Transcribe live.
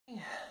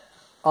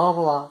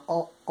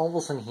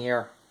Olson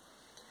here.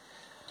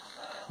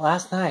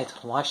 Last night,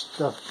 watched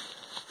the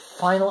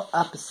final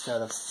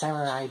episode of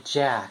Samurai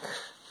Jack,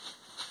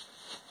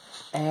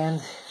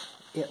 and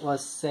it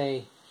was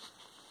it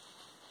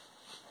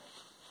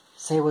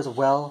was a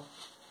well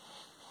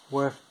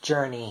worth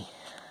journey.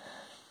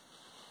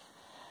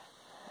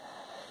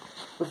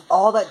 With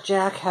all that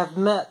Jack have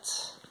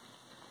met,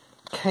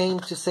 came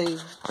to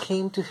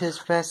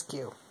his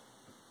rescue.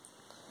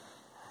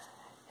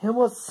 It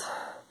was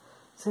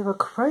they were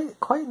quite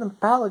in the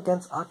battle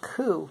against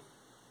Aku.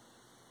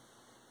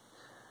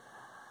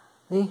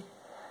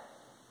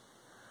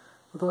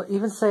 Although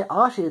even say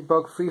Ashi had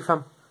broke free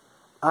from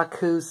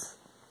Aku's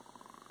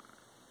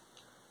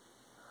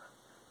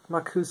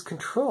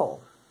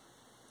control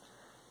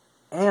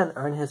and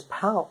earn his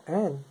power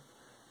and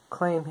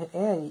claim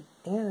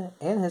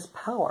his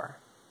power.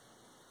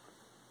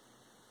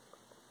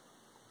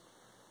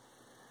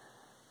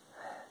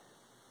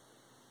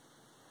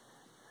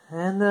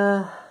 And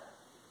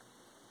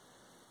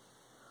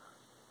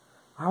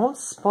I won't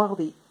spoil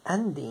the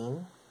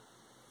ending,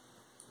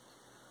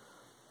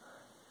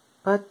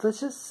 but let's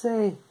just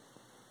say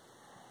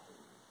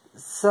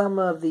some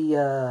of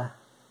the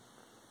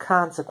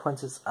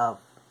consequences of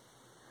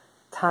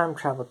time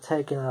travel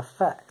taking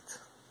effect.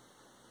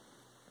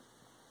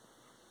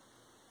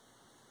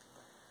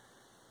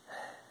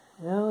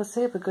 You know, let's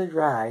say it's a good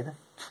ride.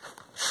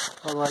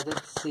 Although I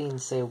did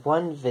see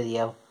one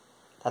video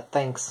that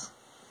thinks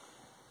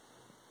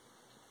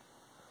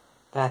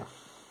that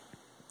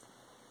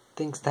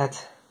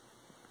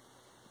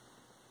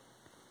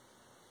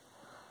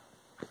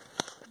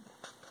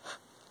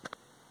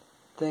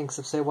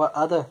of say what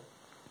other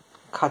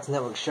Cartoon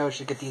Network shows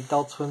should get the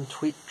Adult Swim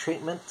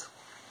treatment,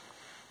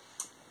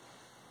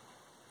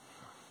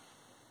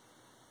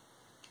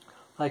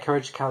 like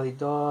Courage Cowardly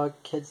Dog,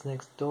 Kids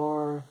Next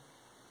Door,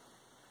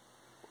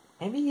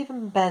 maybe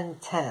even Ben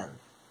 10.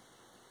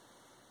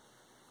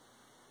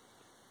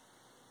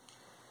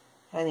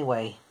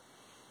 Anyway,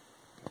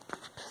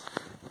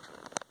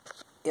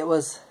 it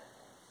was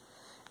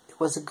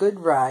a good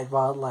ride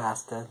while it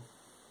lasted.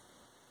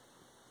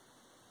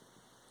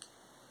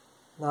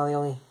 Now the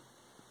only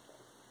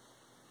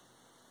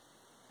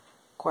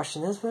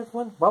question is, what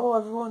will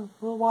everyone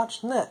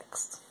watch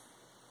next?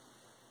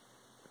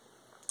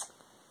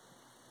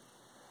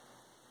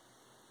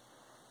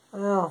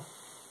 Well,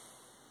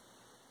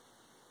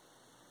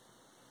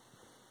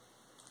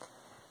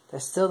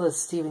 there's still the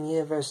Steven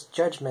Universe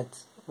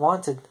Judgment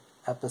Wanted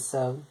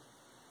episode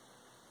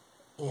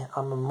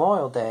on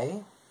Memorial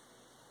Day,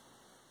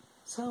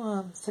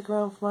 so stick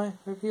around for my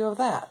review of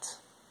that.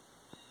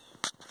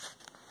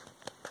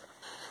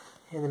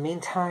 In the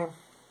meantime,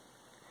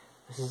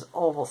 this is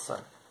Ovalson.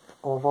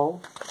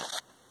 Oval,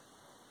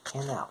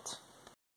 and out.